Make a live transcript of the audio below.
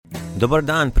Dobar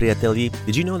dan, priatelji.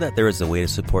 Did you know that there is a way to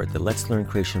support the Let's Learn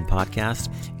Croatian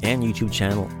podcast and YouTube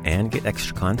channel and get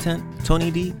extra content? Tony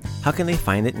D, how can they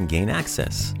find it and gain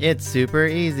access? It's super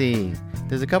easy.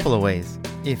 There's a couple of ways.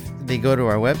 If they go to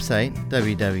our website,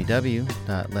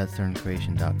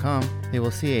 www.letslearncroatian.com, they will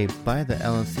see a Buy the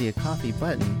LLC a Coffee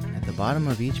button at the bottom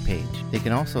of each page. They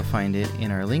can also find it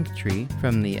in our link tree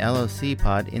from the LOC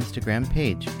Pod Instagram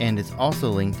page, and it's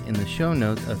also linked in the show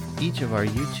notes of each of our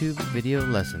YouTube video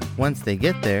lessons. Once they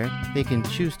get there, they can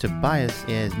choose to buy us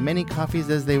as many coffees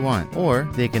as they want, or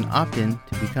they can opt in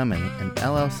to become an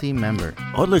LLC member.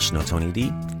 Odlično, Tony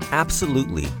D.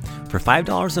 Absolutely. For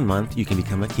 $5 a month, you can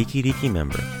become a Kikiriki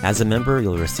member. As a member,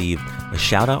 you'll receive a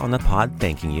shout-out on the pod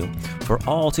thanking you for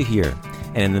all to hear.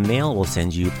 And in the mail, we'll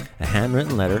send you a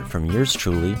handwritten letter from yours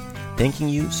truly, thanking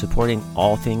you, supporting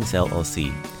all things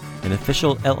LLC, an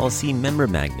official LLC member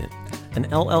magnet, an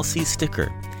LLC sticker,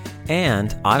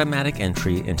 and automatic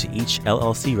entry into each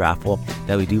LLC raffle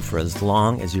that we do for as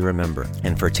long as you remember.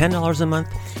 And for $10 a month,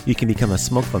 you can become a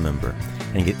Smokeful member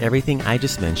and get everything I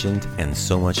just mentioned and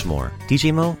so much more.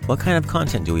 DJ Mo, what kind of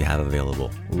content do we have available?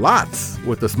 Lots!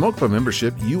 With the Smokeful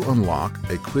membership, you unlock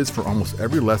a quiz for almost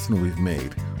every lesson we've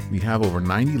made. We have over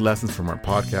 90 lessons from our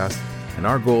podcast, and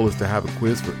our goal is to have a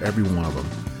quiz for every one of them.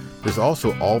 There's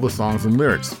also all the songs and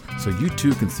lyrics, so you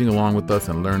too can sing along with us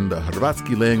and learn the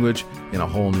Hrvatski language in a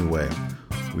whole new way.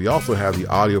 We also have the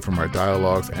audio from our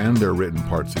dialogues and their written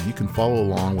parts, so you can follow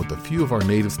along with a few of our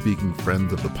native-speaking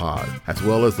friends of the pod, as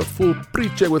well as the full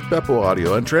Priče with Beppo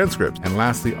audio and transcripts. And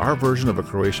lastly, our version of a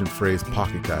Croatian phrase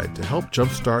pocket guide to help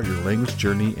jumpstart your language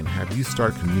journey and have you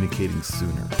start communicating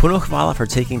sooner. Puno hvala for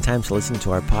taking time to listen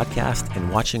to our podcast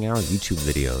and watching our YouTube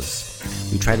videos.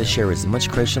 We try to share as much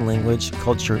Croatian language,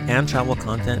 culture, and travel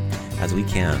content as we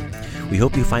can. We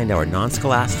hope you find our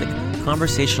non-scholastic,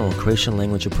 conversational Croatian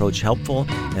language approach helpful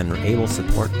and are able to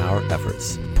support our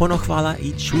efforts. Puno hvala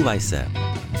I čuvaj se.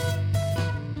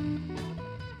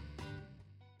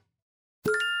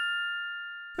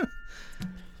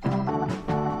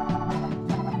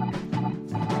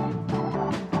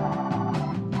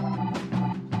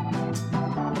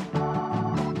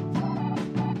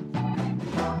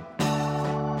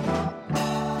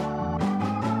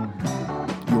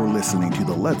 Listening to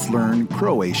the Let's Learn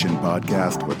Croatian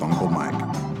podcast with Uncle Mike.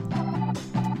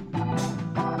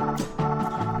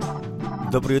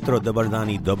 Dobro jutro, dobar dan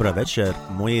I dobra večer,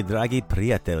 moji dragi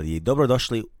prijatelji.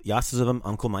 Dobrodošli, ja se zovem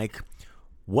Uncle Mike.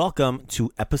 Welcome to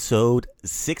episode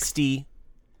 60,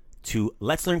 to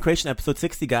Let's Learn Croatian episode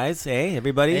 60, guys. Hey,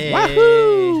 everybody. Hey.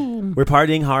 Wahoo! We're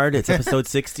partying hard. It's episode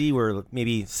 60. We're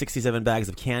maybe 67 bags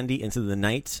of candy into the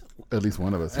night. At least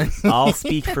one of us is. I'll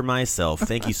speak for myself.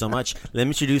 Thank you so much. Let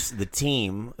me introduce the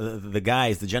team, the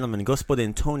guys, the gentlemen.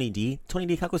 Gospodin Tony D. Tony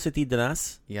D, kako se ti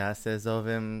danas? Ja se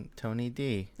zovem Tony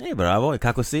D. Hey, bravo. I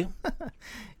kako si?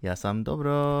 Ja sam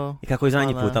dobro. I kako je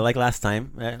zadnji put? I like last time.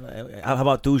 How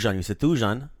about Tužan? You said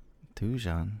Tužan.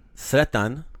 Tužan.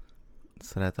 Sretan.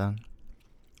 Sretan.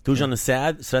 Tužan is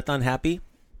sad. Sretan happy.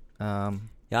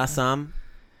 Ja sam.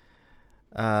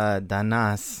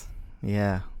 Danas.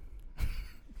 Yeah.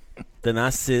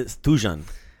 Danas is Tužan.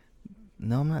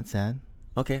 No, I'm not sad.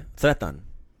 Okay. Sretan.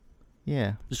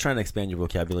 Yeah. Just trying to expand your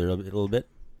vocabulary a little bit.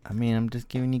 I mean, I'm just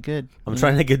giving you good. I'm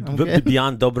trying to get good.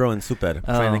 beyond dobro and super.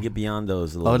 I'm trying to get beyond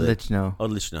those a little bit. Odlično.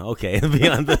 Odlično. Okay.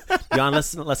 beyond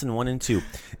lesson 1 and 2.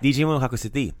 DJ Mo, kako si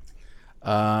ti?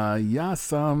 Ja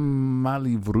sam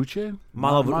mali vruće.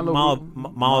 Malo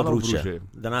vruće.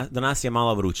 Danas je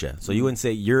malo vruće. So you wouldn't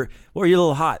say you're a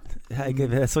little hot.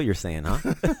 That's what you're saying, huh?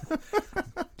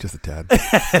 Just a tad.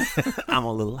 I'm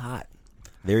a little hot.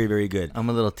 Very, very good. I'm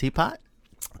a little teapot.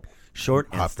 Short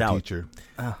and hot stout. Teacher.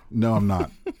 No, I'm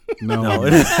not. No, no,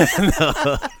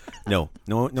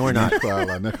 we're not.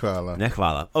 Ne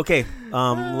hvala. Okay.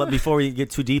 Before we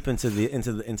get too deep into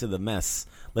the mess,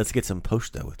 let's get some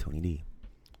posta with Tony D.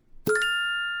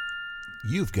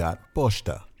 You've got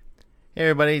posta. Hey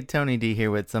everybody, Tony D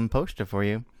here with some posta for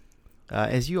you.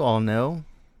 As you all know,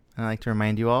 I'd like to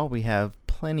remind you all, we have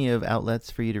plenty of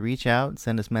outlets for you to reach out,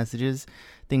 send us messages,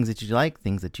 things that you like,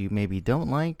 things that you maybe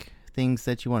don't like, things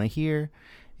that you want to hear,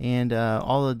 and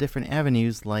all the different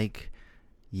avenues like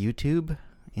YouTube,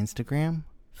 Instagram,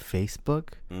 Facebook.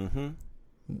 Mm-hmm.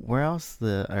 Where else?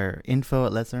 Our info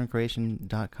at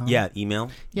letslearncroatian.com. Yeah,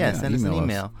 email. Yeah, send us an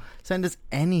email. us. Send us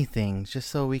anything just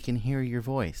so we can hear your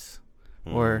voice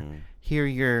or hear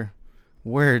your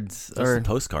words. Just or a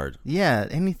postcard. Yeah,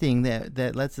 anything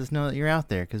that lets us know that you're out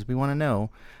there, because we want to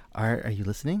know, are you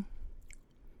listening?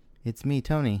 It's me,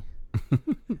 Tony.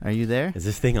 Are you there? Is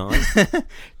this thing on?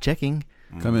 Checking.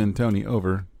 Come in, Tony,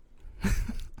 over.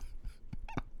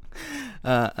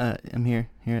 I'm here.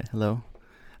 Hello.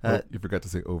 You forgot to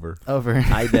say over. Over.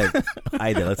 Aida.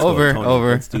 Let's Over, go, Tony.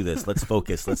 over. Let's do this. Let's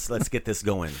focus. Let's get this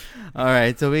going. All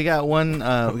right. So we got one. We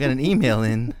got an email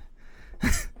in.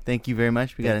 Thank you very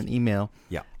much. We got an email.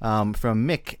 Yeah. From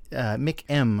Mick. Mick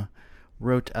M.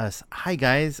 wrote us. Hi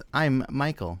guys. I'm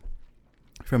Michael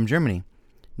from Germany,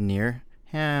 near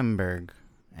Hamburg.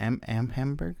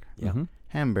 Hamburg. Yeah. Mm-hmm.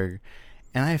 Hamburg.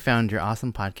 And I found your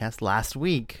awesome podcast last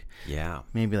week. Yeah.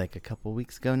 Maybe like a couple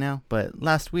weeks ago now, but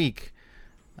last week.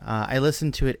 I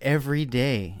listen to it every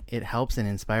day. It helps and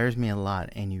inspires me a lot,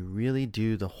 and you really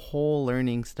do the whole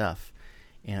learning stuff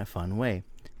in a fun way.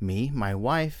 Me, my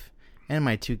wife, and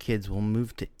my 2 kids will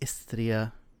move to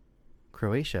Istria,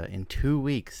 Croatia in 2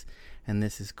 weeks, and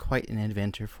this is quite an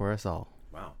adventure for us all.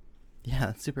 Wow. Yeah,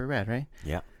 that's super rad, right?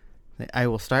 Yeah. I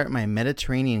will start my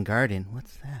Mediterranean garden.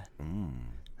 What's that? Mm.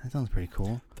 That sounds pretty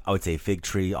cool. I would say fig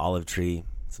tree, olive tree,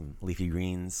 some leafy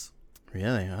greens.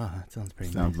 Really? Oh, that sounds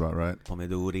pretty Sounds nice. about right.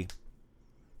 Pomidori.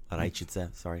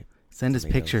 Rajčice, sorry. Send us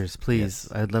Tomatoes. pictures, please.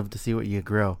 Yes. I'd love to see what you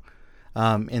grow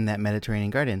in that Mediterranean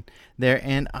garden there,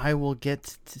 and I will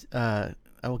get to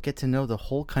know the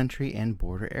whole country and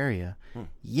border area.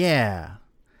 Yeah.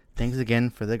 Thanks again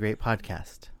for the great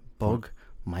podcast. Bog,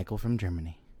 Michael from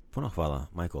Germany. Puno hvala,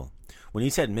 Michael. When you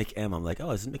said Mick M, I'm like,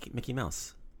 oh, is it Mickey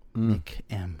Mouse? Mick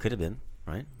M. Could have been,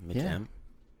 right? Mick Yeah. M.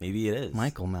 Maybe it is.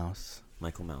 Michael Mouse.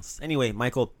 Michael Mouse. Anyway,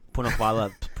 Michael, puno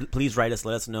hvala. Please write us.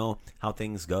 Let us know how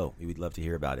things go. We would love to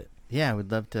hear about it. Yeah, I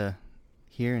would love to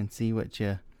hear and see what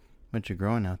you're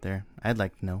growing out there. I'd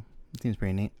like to know. It seems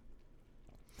pretty neat.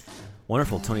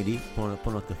 Wonderful, Tony D. Puno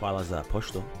hvala za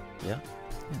pošto. Yeah?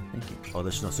 Yeah, thank you.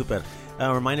 Odlično, super.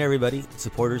 Remind everybody,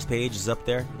 supporters page is up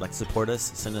there. Like to support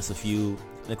us, send us a few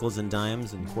nickels and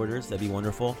dimes and quarters. That'd be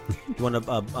wonderful. If you want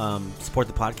to support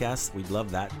the podcast, we'd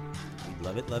love that. We'd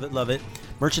love it, love it, love it.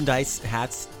 Merchandise,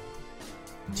 hats,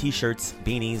 t-shirts,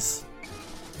 beanies.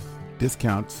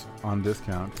 Discounts on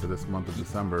discount for this month of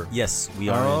December. Yes, we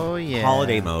are in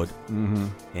holiday mode.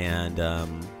 Mm-hmm. And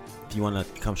if you want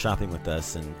to come shopping with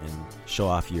us and show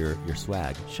off your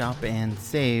swag. Shop and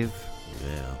save.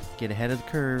 Yeah. Get ahead of the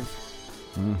curve.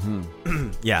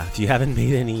 Mm-hmm. Yeah, if you haven't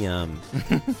made any,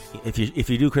 if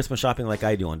you do Christmas shopping like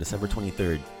I do on December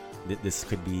 23rd, this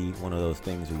could be one of those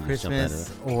things where you just jump out of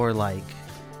Christmas it. or like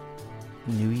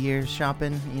New Year's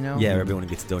shopping, you know? Yeah, everyone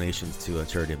gets donations to a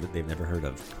charity that they've never heard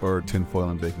of. Or tinfoil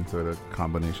and baking soda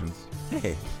combinations.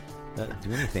 Hey,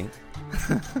 do anything.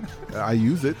 I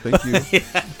use it. Thank you.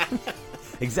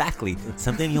 Exactly.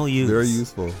 Something you'll use. Very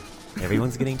useful.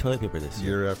 Everyone's getting toilet paper this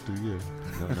year. Year after year.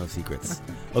 No secrets.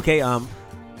 Okay,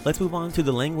 let's move on to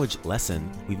the language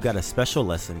lesson. We've got a special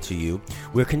lesson to you.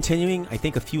 We're continuing, I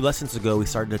think a few lessons ago, we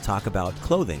started to talk about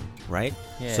clothing, right?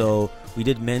 Yeah. So we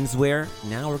did menswear.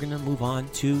 Now we're going to move on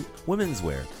to women's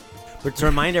wear. But to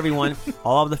remind everyone,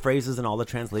 all of the phrases and all the I'll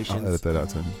translations edit that out,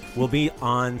 Tim. will be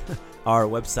on our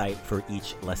website for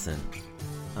each lesson.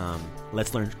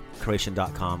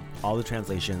 Let'sLearnCroatian.com. All the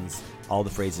translations, all the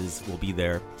phrases will be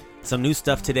there. Some new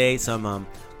stuff today, some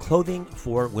clothing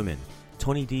for women.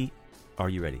 Tony D, are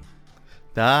you ready?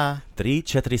 Da. 3,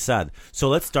 4, sad. So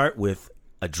let's start with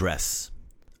a dress.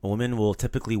 A woman will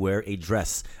typically wear a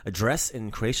dress. A dress in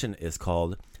Croatian is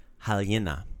called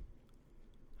haljena.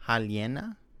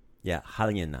 Haljena? Yeah,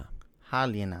 haljena.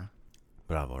 Haljena.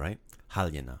 Bravo, right?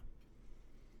 Haljena.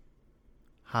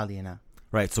 Haljena.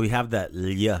 Right, so we have that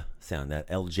lj sound, that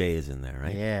LJ is in there,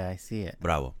 right? Yeah, I see it.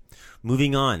 Bravo.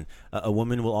 Moving on, a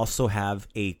woman will also have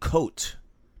a coat,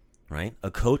 right? A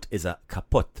coat is a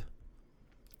kapot.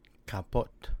 Kapot.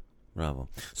 Bravo.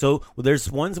 So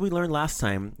there's ones we learned last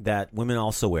time that women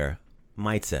also wear.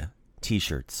 Majice,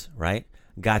 t-shirts, right?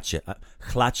 Gaće,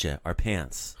 hlače are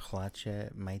pants.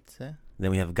 Hlače, majice.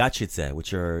 Then we have gaćice,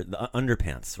 which are the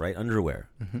underpants, right? Underwear.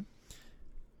 Mm-hmm.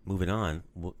 Moving on.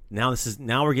 Now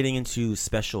we're getting into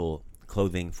special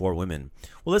clothing for women.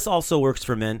 Well, this also works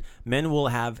for men. Men will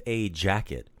have a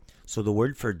jacket. So the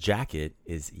word for jacket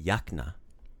is jakna.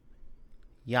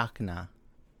 Jakna.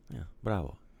 Yeah,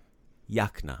 bravo.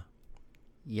 Jakna.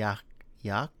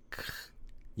 Jakna.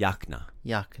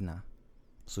 Jakna.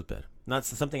 Super. Not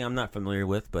something I'm not familiar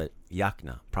with, but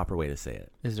jakna, proper way to say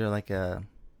it. Is there like a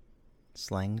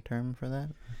slang term for that?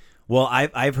 Well,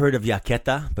 I've heard of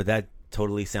jaketa, but that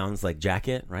totally sounds like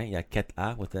jacket, right?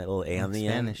 Jaketa with that little A on the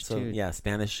Spanish end. So too. yeah,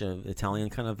 Spanish, Italian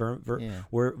kind of Yeah.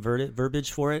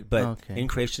 verbiage for it. But Okay. in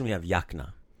Croatian we have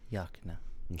jakna. Jakna.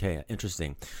 Okay,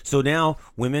 interesting. So now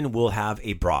women will have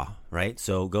a bra, right?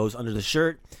 So goes under the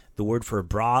shirt. The word for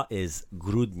bra is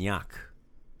grudnjak.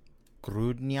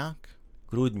 Grudnjak.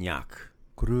 Grudnjak.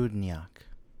 Grudnjak.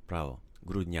 Bravo.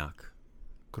 Grudnjak.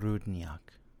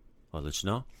 Grudnjak.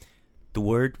 Odlično. The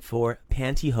word for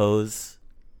pantyhose.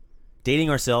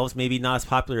 Dating ourselves, maybe not as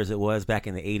popular as it was back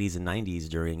in the 80s and 90s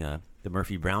during the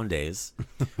Murphy Brown days.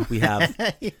 We have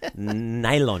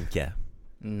nylonke.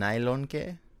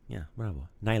 Nylonke? Yeah, bravo.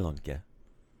 Nylonke.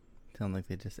 Sound like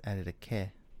they just added a ke.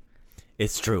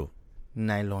 It's true.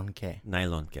 Nylonke.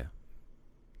 Nylonke.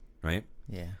 Right?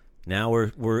 Yeah. Now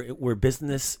we're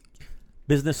business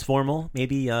formal.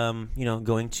 Maybe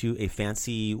going to a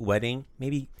fancy wedding.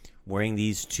 Maybe wearing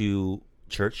these to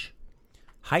church.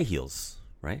 High heels,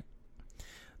 right?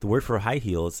 The word for high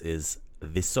heels is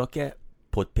vysoke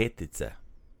podpetice.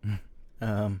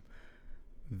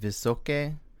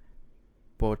 Vysoke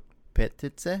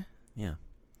podpetice? Yeah.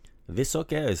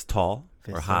 Vysoke is tall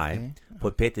or high.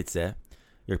 Podpetice.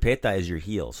 Your peta is your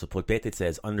heel. So podpetice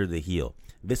is under the heel.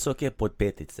 Vysoke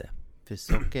podpetice.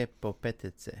 Vysoke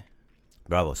podpetice.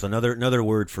 Bravo. So another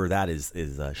word for that is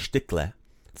shtikle.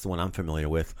 That's the one I'm familiar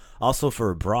with. Also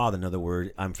for broad, another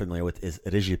word I'm familiar with is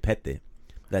rigipete.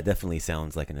 That definitely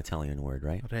sounds like an Italian word,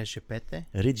 right? Rigipete?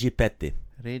 Rigipete.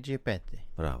 Rigipete.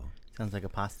 Bravo. Sounds like a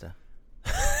pasta.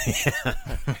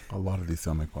 A lot of these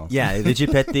sound like pasta. Yeah,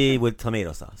 rigipete with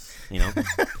tomato sauce,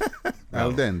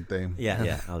 Al dente.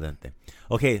 Yeah, al dente.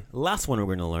 Okay, last one we're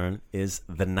going to learn is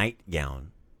the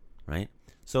nightgown, right?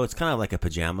 So it's kind of like a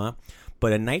pajama,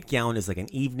 but a nightgown is like an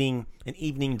evening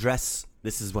dress.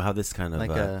 This is how this kind of...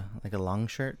 Like a long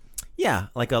shirt? Yeah,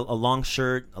 like a long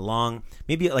shirt,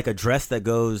 maybe like a dress that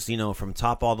goes, from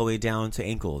top all the way down to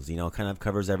ankles, kind of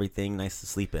covers everything, nice to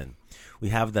sleep in. We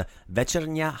have the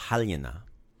večerňa haljina.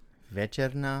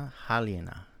 Večerna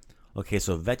haljina. Okay,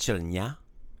 so večerňa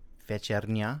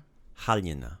Večerňa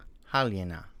haljina.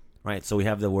 haljina. Right, so we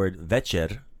have the word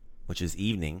večer, which is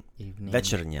evening. Evening.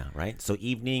 Večerňa, right? So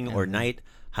evening or night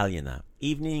haljina.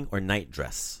 Evening or night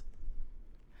dress.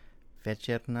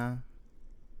 Večerna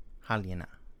haljina.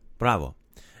 Bravo.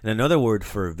 And another word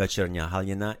for večerňa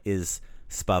haljina is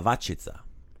spavačica.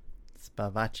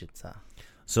 Spavačica.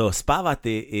 So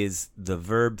spavate is the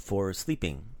verb for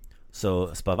sleeping. So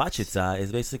spavačica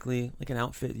is basically like an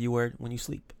outfit you wear when you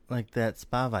sleep. Like that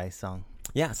Spavaj song.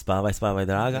 Yeah, spavaj, spavaj,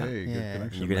 draga. Hey, good Yeah.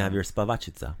 connection. You're going to have your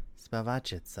spavačica.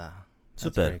 Spavačica. That's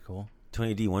Super. very cool.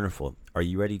 Tony D, wonderful. Are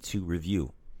you ready to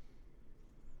review?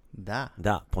 Da.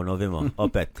 Da, ponovimo,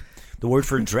 opet. The word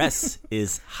for dress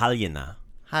is haljina.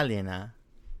 Haljina.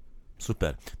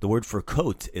 Super. The word for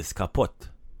coat is kapot.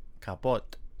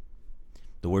 Kapot.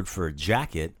 The word for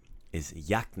jacket is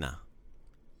jakna.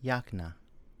 Jakna.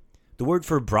 The word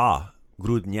for bra,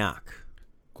 grudnjak.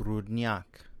 Grudnjak.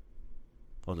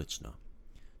 Odlično.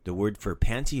 The word for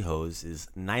pantyhose is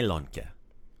nylonke.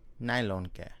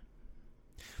 Nylonke.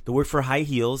 The word for high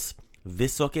heels,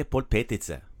 vysoke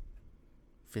podpetice.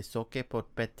 Vysoke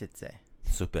podpetice.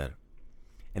 Super.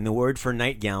 And the word for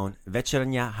nightgown,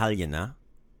 večerňa haljina.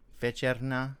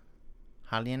 Večerna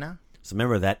haljina. So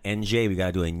remember that NJ, we got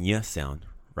to do a ñ sound,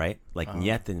 right? Like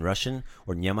niet in Russian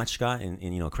or Němečka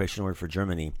in Croatian word for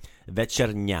Germany.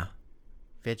 Večerňa.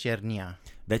 Večerňa.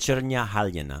 Večerňa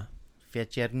haljina.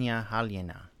 Večerňa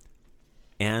haljina.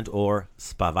 And or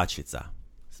spavačica.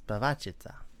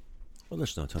 Spavačica.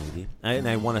 Odlično, Tony D. And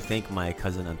I want to thank my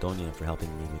cousin Antonia for helping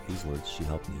me with these words. She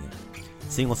helped me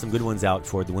single some good ones out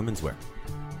for the women's wear.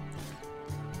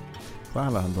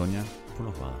 Hvala, Antonia.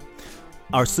 Puno hvala.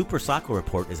 Our Super Soccer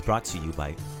Report is brought to you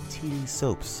by TD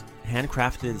Soaps.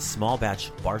 Handcrafted small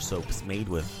batch bar soaps made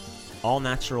with all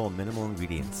natural minimal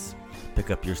ingredients.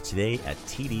 Pick up yours today at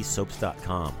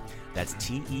tdsoaps.com. That's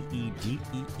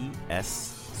TEEDEES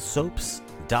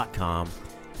soaps.com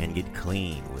and get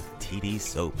clean with TD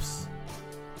Soaps.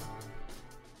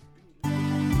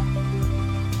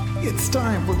 It's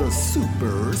time for the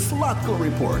Super Slatko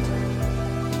Report.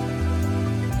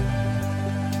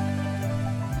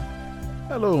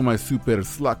 Hello, my super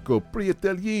Slatko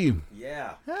priatelji.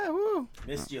 Yeah. Woo.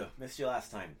 Missed you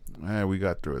last time. We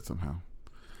got through it somehow.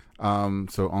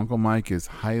 So Uncle Mike is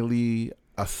highly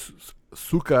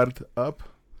sukared up,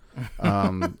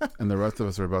 and the rest of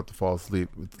us are about to fall asleep.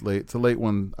 It's late. It's a late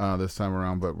one this time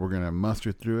around, but we're gonna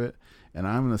muster through it. And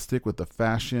I'm gonna stick with the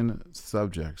fashion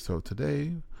subject. So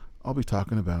today I'll be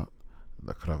talking about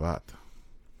the cravat.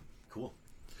 Cool.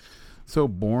 So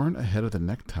born ahead of the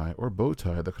necktie or bow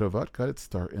tie, the cravat got its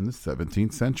start in the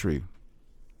 17th century.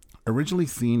 Originally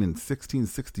seen in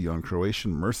 1660 on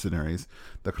Croatian mercenaries,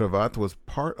 the cravat was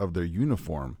part of their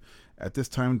uniform. At this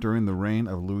time during the reign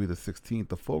of Louis XVI,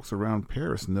 the folks around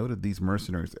Paris noted these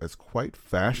mercenaries as quite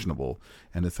fashionable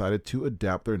and decided to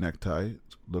adapt their necktie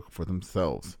look for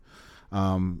themselves.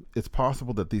 It's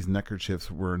possible that these neckerchiefs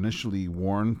were initially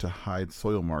worn to hide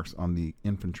soil marks on the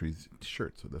infantry's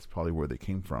shirt, so that's probably where they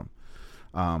came from.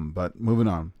 But moving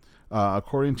on.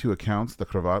 According to accounts, the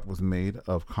cravat was made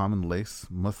of common lace,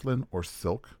 muslin, or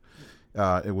silk.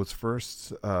 It was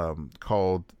first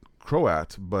called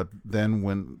Croat, but then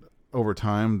when over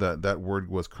time that word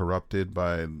was corrupted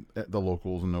by the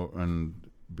locals and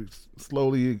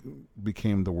slowly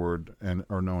became the word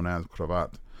or known as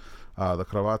cravat. The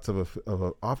cravats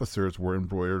of officers were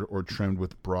embroidered or trimmed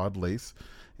with broad lace,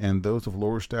 and those of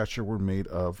lower stature were made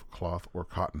of cloth or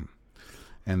cotton.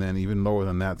 And then even lower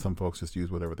than that, some folks just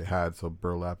used whatever they had, so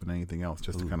burlap and anything else,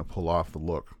 just to kind of pull off the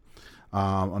look.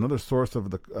 Another source of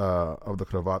the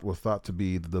cravat was thought to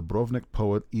be the Dubrovnik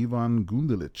poet Ivan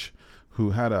Gundulić,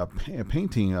 who had a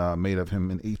painting made of him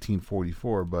in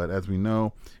 1844. But as we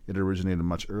know, it originated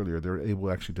much earlier. They were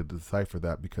able actually to decipher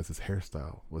that because his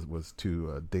hairstyle was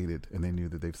too dated, and they knew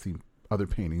that they've seen other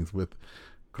paintings with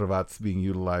cravats being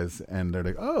utilized, and they're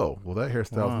like, oh, well, that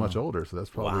hairstyle is much older, so that's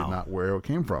probably not where it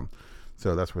came from.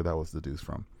 So that's where that was deduced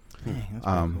from. Hey, that's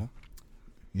pretty cool.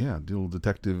 Yeah, dual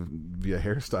detective via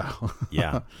hairstyle.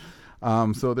 Yeah.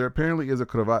 So there apparently is a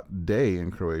cravat day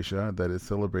in Croatia that is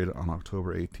celebrated on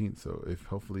October 18th. So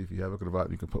hopefully if you have a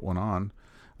cravat, you can put one on.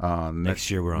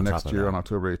 Next year we're on top of that. Next year on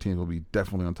October 18th, we'll be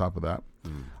definitely on top of that.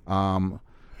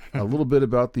 A little bit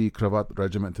about the cravat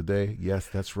regiment today. Yes,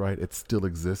 that's right. It still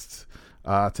exists.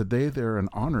 Today, they're an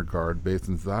honor guard based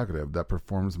in Zagreb that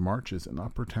performs marches in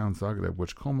Upper Town Zagreb,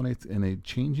 which culminates in a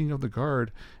changing of the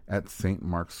guard at St.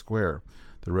 Mark's Square.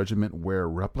 The regiment wear a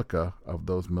replica of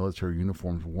those military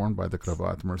uniforms worn by the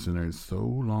cravat mercenaries so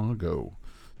long ago.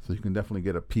 So you can definitely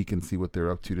get a peek and see what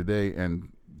they're up to today and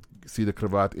see the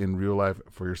cravat in real life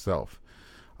for yourself.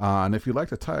 And if you'd like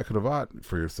to tie a cravat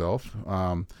for yourself,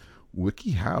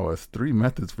 WikiHow has 3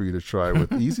 methods for you to try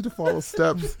with easy to follow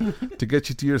steps to get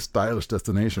you to your stylish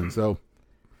destination. So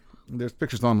there's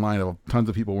pictures online of tons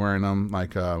of people wearing them,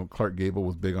 like Clark Gable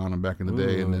was big on them back in the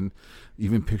day, and then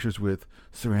even pictures with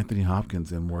Sir Anthony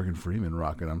Hopkins and Morgan Freeman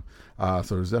rocking them.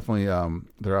 So there's definitely,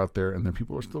 they're out there, and then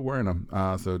people are still wearing them.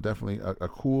 So definitely a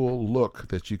cool look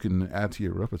that you can add to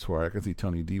your repertoire. I can see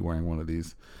Tony D wearing one of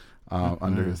these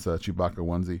under his Chewbacca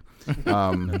onesie,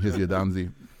 his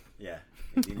Yadanzi. Yeah.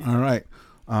 All right.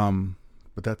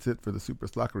 But that's it for the Super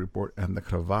Slacker Report and the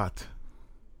cravat.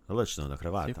 I'll let you know the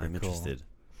cravat. Super I'm cool. interested.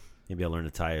 Maybe I'll learn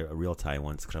to tie a real tie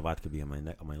once. Cravat could be on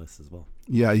my list as well.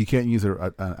 Yeah, you can't use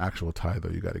an actual tie, though.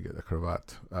 You got to get a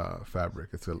cravat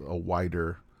fabric. It's a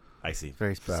wider I see.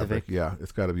 Very specific. fabric. Yeah,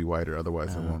 it's got to be wider.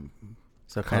 Otherwise, it won't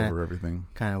So cover everything.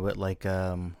 kind of what like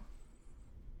Fred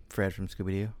from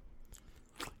Scooby Doo.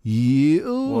 Yeah,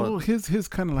 Well- his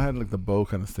kind of had like the bow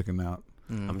kind of sticking out.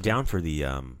 I'm down for the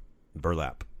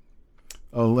burlap.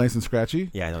 Oh, nice and scratchy.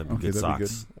 Yeah, that'd be Okay, good that'd be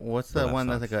socks. What's the Burlap one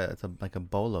socks. that's like a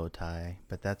bolo tie,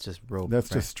 but that's just rope.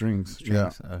 That's right? just strings.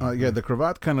 Strings, Yeah, okay. yeah. The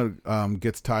cravat kind of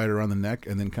gets tied around the neck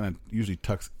and then kind of usually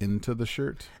tucks into the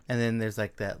shirt. And then there's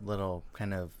like that little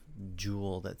kind of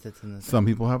jewel that sits in the. Some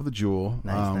people have the jewel.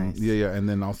 Nice. Yeah, yeah. And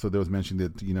then also there was mentioned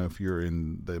that, if you're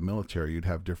in the military, you'd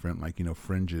have different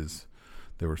fringes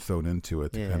that were sewed into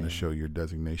it to kind Yeah. of show your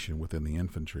designation within the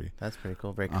infantry. That's pretty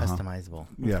cool. Very customizable.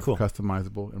 Yeah, Cool.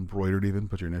 customizable, embroidered even.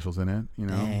 Put your initials in it.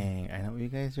 Dang, I know what you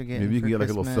guys are getting. Maybe you for can get like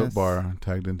a little soap Christmas. bar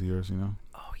tagged into yours. Oh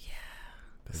yeah,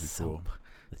 That'd be soap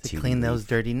The to tea clean leaf. those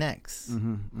dirty necks.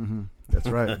 Mm-hmm. That's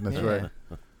right. That's Yeah. right.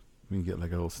 We can get like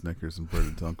a little Snickers and put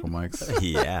it to Uncle Mike's.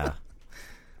 Yeah.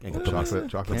 I can put my- chocolate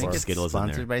Can I bar. get Skittles in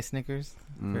sponsored there. by Snickers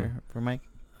for Mike?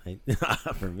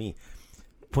 For me.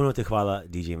 Puno te hvala,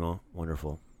 DJ Mo.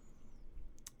 Wonderful.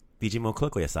 DJ Mo,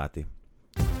 koliko je sati?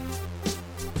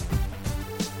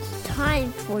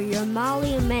 Time for your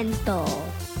Monumental.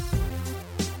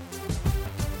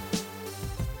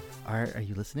 Are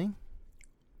you listening?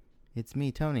 It's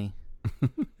me, Tony.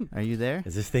 Are you there?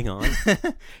 Is this thing on?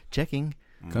 Checking.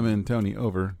 Come in, Tony.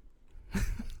 Over.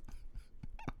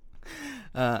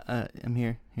 I'm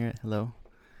here. Here. Hello.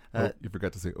 You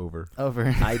forgot to say over.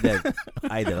 Over. Aida,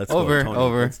 let's Over, go. Tony,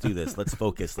 over. Let's do this. Let's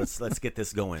focus. Let's get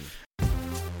this going.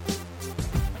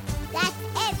 That's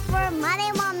it for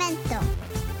Money Momentum.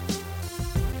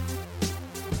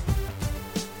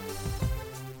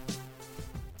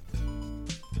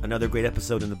 Another great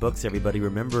episode in the books, everybody.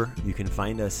 Remember, you can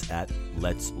find us at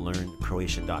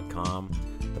letslearncroatian.com.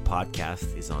 The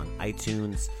podcast is on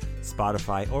iTunes,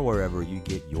 Spotify, or wherever you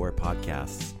get your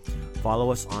podcasts.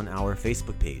 Follow us on our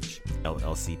Facebook page,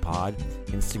 LLC Pod.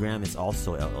 Instagram is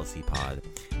also LLC Pod.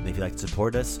 And if you'd like to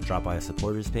support us, drop by a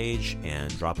supporters page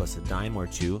and drop us a dime or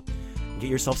two. Get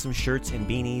yourself some shirts and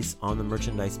beanies on the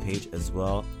merchandise page as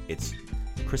well. It's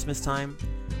Christmas time.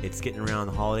 It's getting around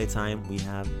the holiday time. We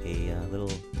have a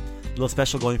little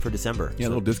special going for December. Yeah, a So,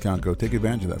 little discount. Go take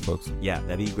advantage of that, folks. yeah,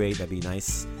 that'd be great. That'd be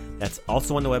nice. That's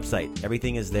also on the website.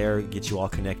 Everything is there, get you all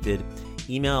connected.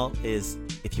 Email is,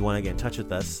 if you want to get in touch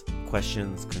with us,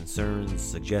 questions, concerns,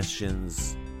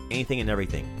 suggestions, anything and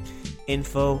everything.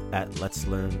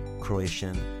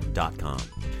 info@letslearncroatian.com.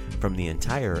 From the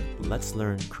entire Let's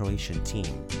Learn Croatian team,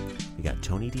 we got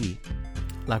Tony D,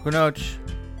 Laku noć.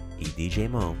 i DJ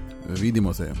Mo.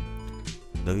 Vidimo se.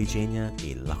 Do viđenja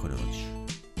i laku noć.